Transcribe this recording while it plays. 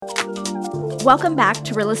Welcome back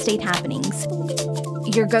to Real Estate Happenings,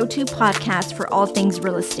 your go-to podcast for all things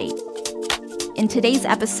real estate. In today's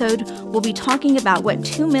episode, we'll be talking about what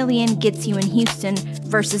 $2 million gets you in Houston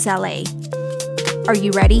versus LA. Are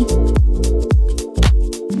you ready?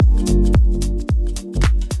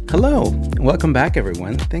 Hello, welcome back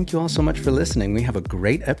everyone. Thank you all so much for listening. We have a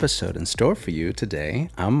great episode in store for you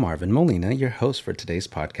today. I'm Marvin Molina, your host for today's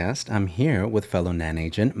podcast. I'm here with fellow NAN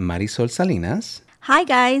agent Marisol Salinas. Hi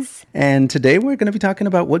guys. And today we're going to be talking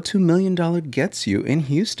about what $2 million gets you in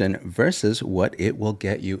Houston versus what it will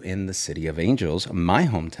get you in the City of Angels, my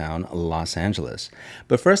hometown, Los Angeles.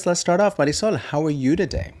 But first, let's start off. Marisol, how are you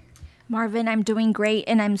today? Marvin, I'm doing great,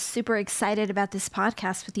 and I'm super excited about this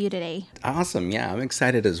podcast with you today. Awesome. Yeah, I'm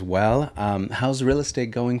excited as well. How's real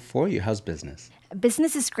estate going for you? How's business?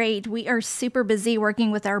 Business is great. We are super busy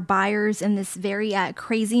working with our buyers in this very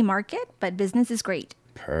crazy market, but business is great.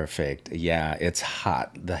 Perfect. Yeah, it's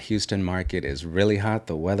hot. The Houston market is really hot.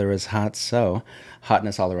 The weather is hot. So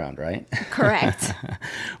hotness all around, right? Correct.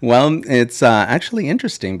 Well, it's actually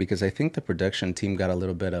interesting because I think the production team got a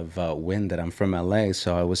little bit of wind that I'm from LA.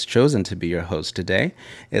 So I was chosen to be your host today.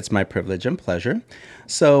 It's my privilege and pleasure.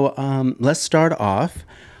 So let's start off.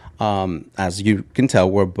 As you can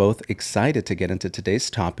tell, we're both excited to get into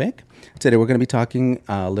today's topic. Today, we're going to be talking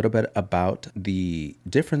a little bit about the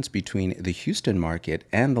difference between the Houston market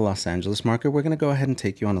and the Los Angeles market. We're going to go ahead and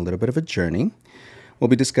take you on a little bit of a journey. We'll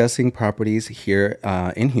be discussing properties here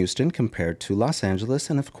in Houston compared to Los Angeles.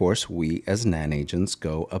 And of course, we as NAN agents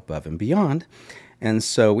go above and beyond. And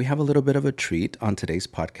so we have a little bit of a treat on today's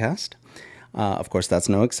podcast. Of course, that's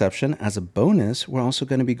no exception. As a bonus, we're also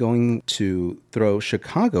going to be going to throw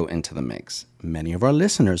Chicago into the mix. Many of our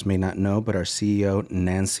listeners may not know, but our CEO,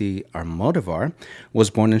 Nancy Almodovar,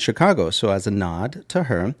 was born in Chicago. So as a nod to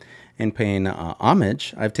her and paying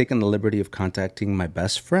homage, I've taken the liberty of contacting my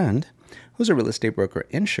best friend, who's a real estate broker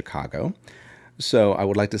in Chicago. So I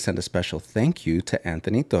would like to send a special thank you to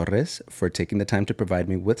Anthony Torres for taking the time to provide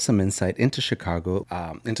me with some insight into Chicago,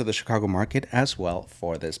 into the Chicago market as well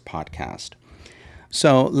for this podcast.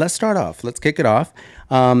 So let's start off. Let's kick it off.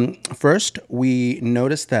 First, we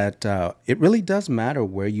noticed that it really does matter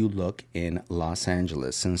where you look in Los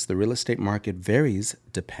Angeles, since the real estate market varies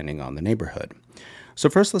depending on the neighborhood. So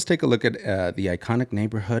first, let's take a look at the iconic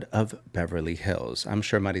neighborhood of Beverly Hills. I'm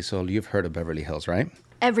sure, Marisol, you've heard of Beverly Hills, right?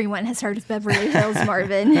 Everyone has heard of Beverly Hills,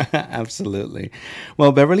 Marvin. Absolutely.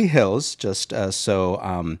 Well, Beverly Hills, just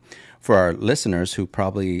for our listeners who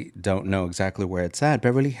probably don't know exactly where it's at,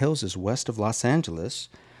 Beverly Hills is west of Los Angeles,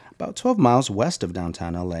 about 12 miles west of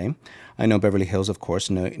downtown LA. I know Beverly Hills, of course,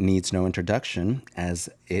 needs no introduction, as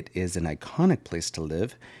it is an iconic place to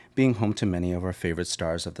live, being home to many of our favorite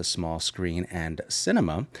stars of the small screen and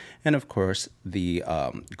cinema, and of course, the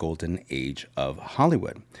golden age of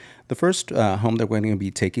Hollywood. The first home that we're going to be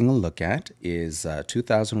taking a look at is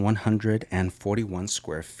 2,141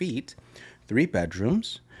 square feet, 3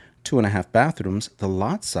 bedrooms, 2.5 bathrooms. The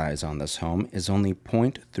lot size on this home is only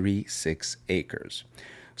 0.36 acres.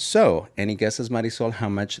 So, any guesses, Marisol, how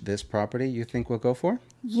much this property you think will go for?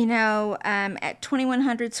 You know, at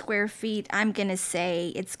 2,100 square feet, I'm going to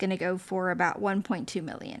say it's going to go for about $1.2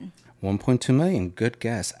 million. 1.2 million, good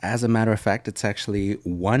guess. As a matter of fact, it's actually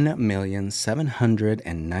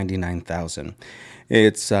 1,799,000.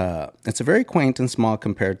 It's a very quaint and small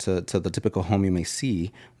compared to the typical home you may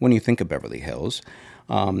see when you think of Beverly Hills.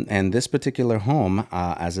 And this particular home,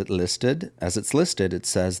 as it's listed, it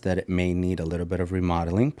says that it may need a little bit of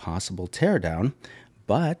remodeling, possible tear down,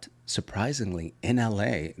 but surprisingly, in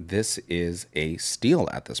LA, this is a steal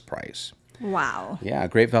at this price. Wow. Yeah,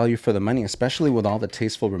 great value for the money, especially with all the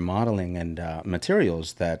tasteful remodeling and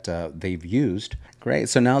materials that they've used. Great.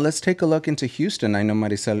 So now let's take a look into Houston. I know,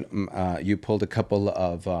 Marisol, you pulled a couple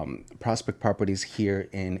of prospect properties here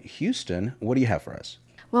in Houston. What do you have for us?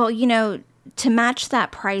 Well, you know, to match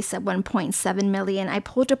that price at $1.7 million, I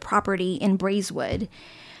pulled a property in Braeswood.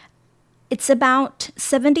 It's about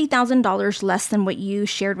 $70,000 less than what you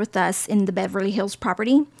shared with us in the Beverly Hills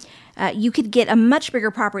property. You could get a much bigger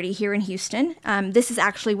property here in Houston. This is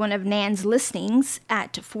actually one of NAN's listings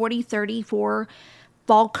at 4034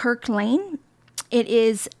 Falkirk Lane. It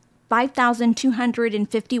is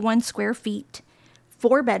 5,251 square feet,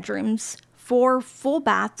 4 bedrooms, 4 full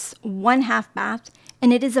baths, 1 half bath,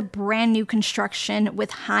 and it is a brand new construction with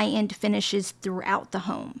high-end finishes throughout the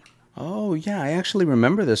home. Oh, yeah, I actually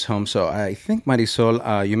remember this home. So I think,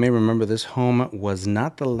 Marisol, you may remember this home was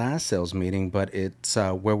not the last sales meeting, but it's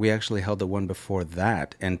where we actually held the one before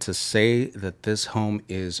that. And to say that this home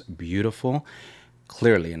is beautiful,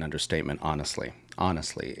 clearly an understatement, honestly.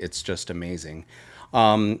 Honestly, it's just amazing.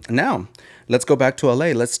 Now, let's go back to LA.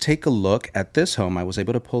 Let's take a look at this home. I was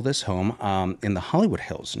able to pull this home in the Hollywood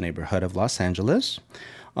Hills neighborhood of Los Angeles.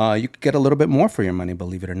 You could get a little bit more for your money,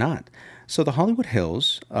 believe it or not. So the Hollywood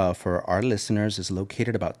Hills, for our listeners, is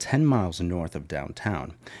located about 10 miles north of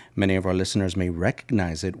downtown. Many of our listeners may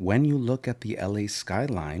recognize it when you look at the LA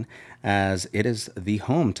skyline, as it is the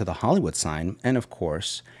home to the Hollywood sign and, of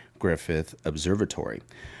course, Griffith Observatory.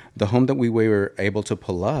 The home that we were able to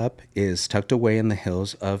pull up is tucked away in the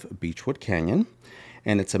hills of Beechwood Canyon,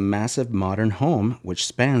 and it's a massive modern home which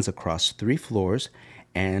spans across 3 floors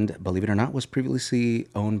and, believe it or not, was previously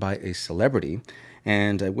owned by a celebrity.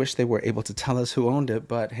 And I wish they were able to tell us who owned it,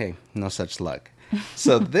 but hey, no such luck.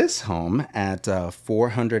 So this home at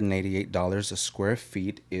 $488 a square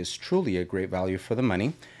feet is truly a great value for the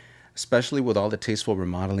money, especially with all the tasteful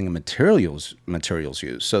remodeling and materials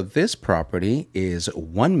used. So this property is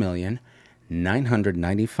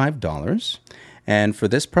 $1,995. And for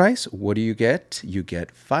this price, what do you get? You get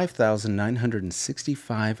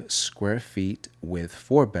 5,965 square feet with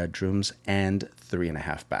 4 bedrooms and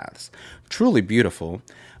 3.5 baths. Truly beautiful.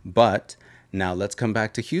 But now let's come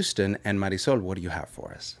back to Houston. And Marisol, what do you have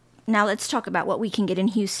for us? Now let's talk about what we can get in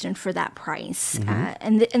Houston for that price.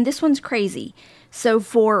 And this one's crazy. So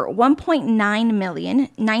for $1.9 million,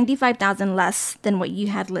 95,000 less than what you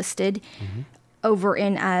had listed over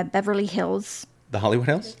in Beverly Hills. The Hollywood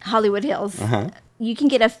Hills? Hollywood Hills. You can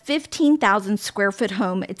get a 15,000 square foot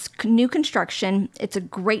home. It's new construction. It's a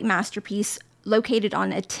great masterpiece located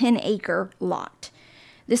on a 10-acre lot.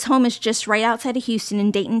 This home is just right outside of Houston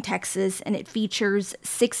in Dayton, Texas, and it features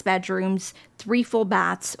 6 bedrooms, 3 full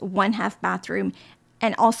baths, 1 half bathroom,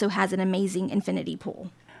 and also has an amazing infinity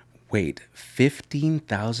pool. Wait,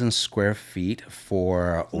 15,000 square feet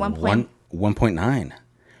for 1.9.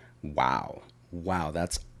 Wow. Wow,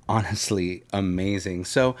 that's honestly amazing.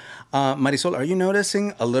 So, Marisol, are you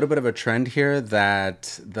noticing a little bit of a trend here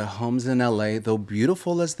that the homes in LA, though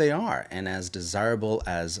beautiful as they are and as desirable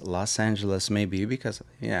as Los Angeles may be, because,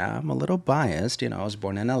 yeah, I'm a little biased, I was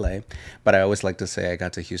born in LA, but I always like to say I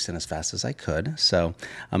got to Houston as fast as I could. So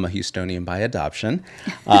I'm a Houstonian by adoption.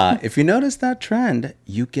 If you notice that trend,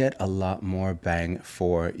 you get a lot more bang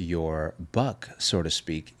for your buck, so to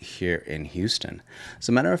speak, here in Houston. As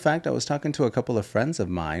a matter of fact, I was talking to a couple of friends of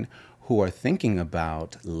mine who are thinking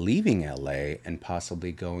about leaving LA and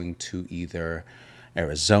possibly going to either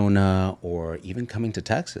Arizona or even coming to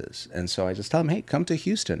Texas. And so I just tell them, hey, come to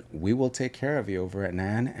Houston. We will take care of you over at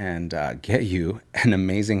Nan and get you an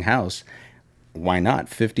amazing house. Why not?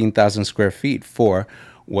 15,000 square feet for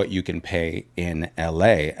what you can pay in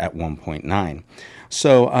LA at 1.9.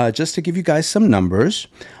 So just to give you guys some numbers,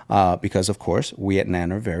 because of course we at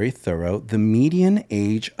Nan are very thorough, the median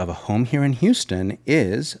age of a home here in Houston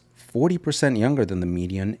is 40% younger than the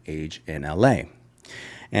median age in LA.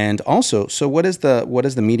 And also, so what is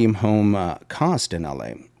the median home cost in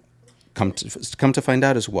LA? Come to find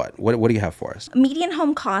out is what? What do you have for us? Median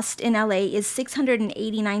home cost in LA is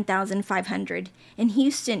 $689,500. In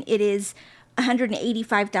Houston, it is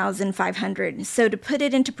 $185,500. So to put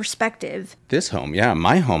it into perspective, this home, yeah,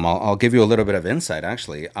 my home, I'll give you a little bit of insight,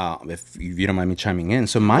 actually, if you don't mind me chiming in.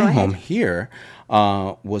 So my home here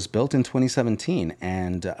was built in 2017,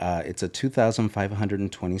 and it's a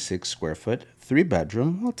 2,526 square foot, 3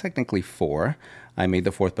 bedroom, well, technically 4. I made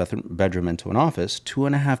the 4th bedroom into an office,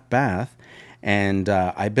 2.5 bath, and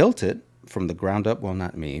I built it from the ground up. Well,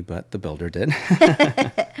 not me, but the builder did.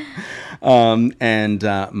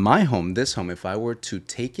 My home, this home, if I were to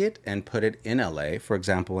take it and put it in LA, for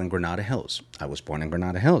example, in Granada Hills, I was born in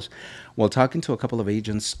Granada Hills. Well, talking to a couple of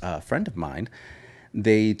agents, a friend of mine,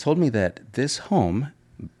 they told me that this home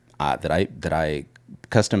that I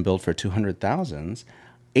custom built for $200,000,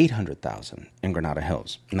 $800,000 in Granada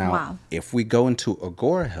Hills. Now, wow. If we go into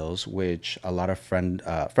Agora Hills, which a lot of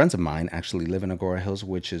friends of mine actually live in Agora Hills,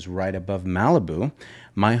 which is right above Malibu,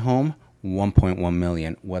 my home, 1.1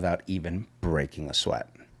 million without even breaking a sweat.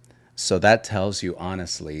 So that tells you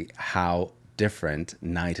honestly how different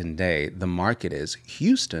night and day the market is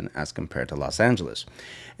Houston as compared to Los Angeles.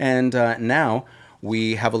 And now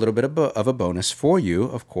we have a little bit of a bonus for you,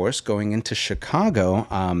 of course. Going into Chicago,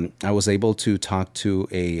 I was able to talk to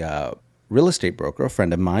a real estate broker, a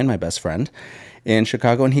friend of mine, my best friend, in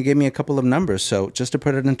Chicago, and he gave me a couple of numbers. So just to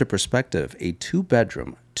put it into perspective, a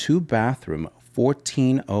 2-bedroom, 2-bathroom,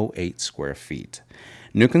 1,408 square feet.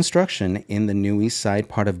 New construction in the New East Side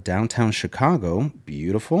part of downtown Chicago,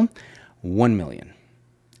 beautiful, $1 million.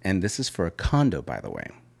 And this is for a condo, by the way.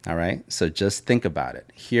 All right. So just think about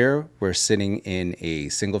it. Here we're sitting in a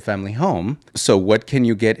single family home. So what can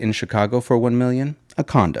you get in Chicago for $1 million? A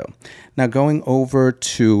condo. Now going over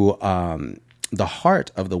to the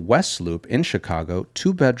heart of the West Loop in Chicago,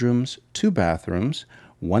 2 bedrooms, 2 bathrooms,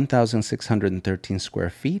 1,613 square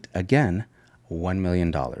feet. Again, $1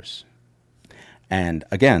 million. And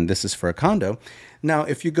again, this is for a condo. Now,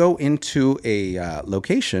 if you go into a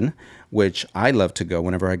location, which I love to go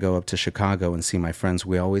whenever I go up to Chicago and see my friends,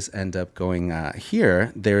 we always end up going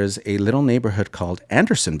here. There's a little neighborhood called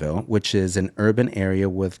Andersonville, which is an urban area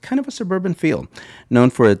with kind of a suburban feel, known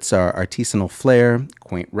for its artisanal flair,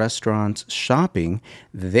 quaint restaurants, shopping.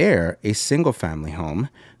 There, a single family home,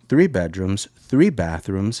 3 bedrooms, 3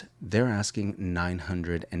 bathrooms. They're asking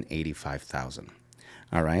 $985,000.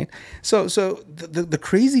 All right. So the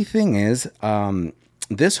crazy thing is,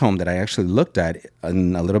 this home that I actually looked at,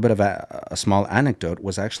 and a little bit of a small anecdote,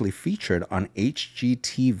 was actually featured on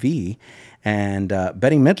HGTV, and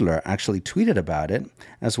Betty Midler actually tweeted about it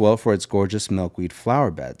as well for its gorgeous milkweed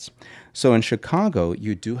flower beds. So in Chicago,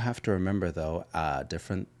 you do have to remember, though,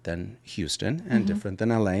 different than Houston and different than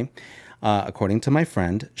LA. According to my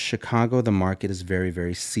friend, Chicago, the market is very,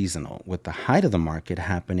 very seasonal, with the height of the market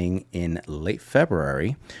happening in late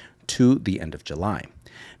February to the end of July.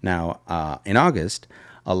 Now, in August,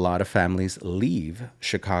 a lot of families leave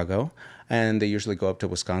Chicago, and they usually go up to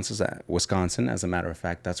Wisconsin. As a matter of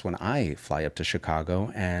fact, that's when I fly up to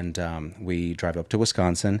Chicago, and we drive up to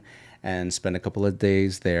Wisconsin and spend a couple of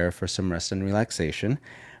days there for some rest and relaxation.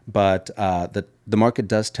 But the market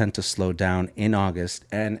does tend to slow down in August,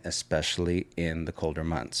 and especially in the colder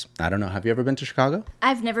months. I don't know. Have you ever been to Chicago?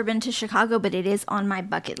 I've never been to Chicago, but it is on my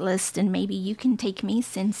bucket list, and maybe you can take me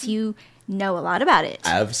since you know a lot about it.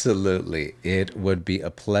 Absolutely. It would be a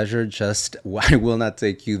pleasure. I will not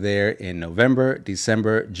take you there in November,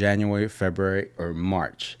 December, January, February, or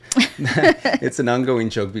March. It's an ongoing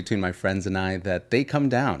joke between my friends and I that they come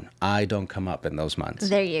down. I don't come up in those months.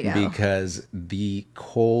 There you go. Because the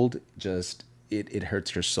cold just... It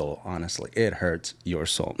hurts your soul, honestly. It hurts your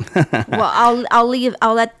soul. Well,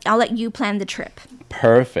 I'll let you plan the trip.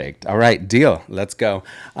 Perfect. All right, deal. Let's go.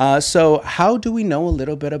 So how do we know a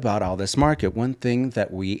little bit about all this market? One thing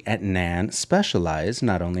that we at NAN specialize,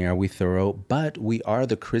 not only are we thorough, but we are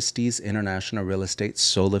the Christie's International Real Estate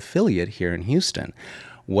sole affiliate here in Houston.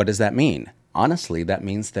 What does that mean? Honestly, that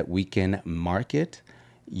means that we can market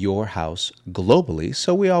your house globally.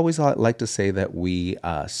 So we always like to say that we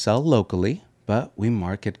sell locally, but we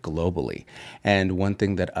market globally. And one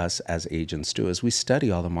thing that us as agents do is we study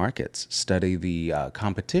all the markets, study the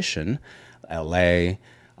competition, LA,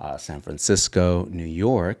 San Francisco, New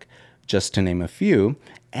York, just to name a few.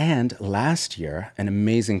 And last year, an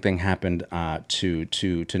amazing thing happened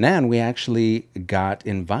to NAN. We actually got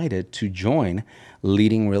invited to join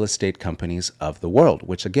leading real estate companies of the world,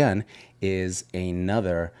 which again is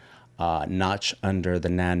another notch under the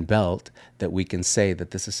NAN belt that we can say that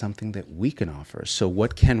this is something that we can offer. So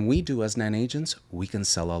what can we do as NAN agents? We can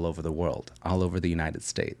sell all over the world, all over the United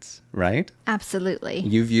States, right? Absolutely.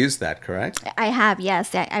 You've used that, correct? I have,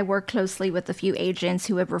 yes. I work closely with a few agents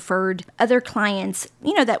who have referred other clients,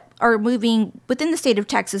 that are moving within the state of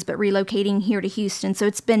Texas, but relocating here to Houston. So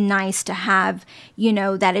it's been nice to have,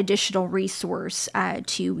 that additional resource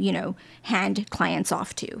to, hand clients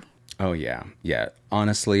off to. Oh, yeah. Yeah.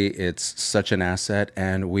 Honestly, it's such an asset,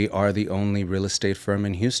 and we are the only real estate firm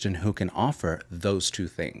in Houston who can offer those two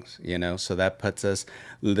things, so that puts us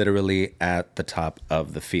literally at the top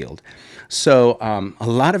of the field. So a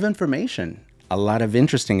lot of information, a lot of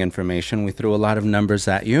interesting information. We threw a lot of numbers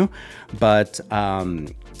at you, but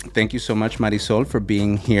thank you so much, Marisol, for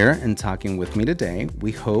being here and talking with me today.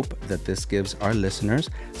 We hope that this gives our listeners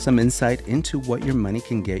some insight into what your money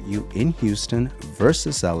can get you in Houston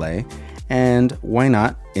versus LA, and why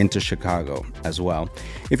not into Chicago as well.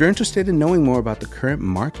 If you're interested in knowing more about the current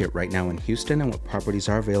market right now in Houston and what properties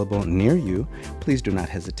are available near you, please do not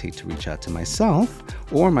hesitate to reach out to myself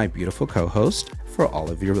or my beautiful co-host for all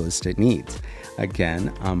of your real estate needs.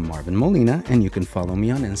 Again, I'm Marvin Molina, and you can follow me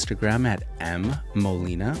on Instagram at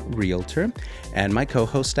mmolinarealtor, and my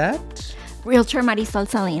co-host at Realtor Marisol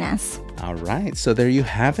Salinas. All right, so there you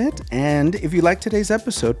have it. And if you like today's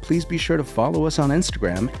episode, please be sure to follow us on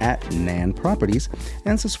Instagram at NAN Properties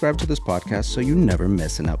and subscribe to this podcast so you never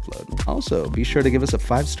miss an upload. Also, be sure to give us a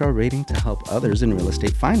 5-star rating to help others in real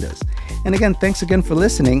estate find us. And again, thanks again for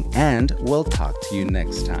listening, and we'll talk to you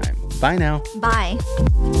next time. Bye now. Bye.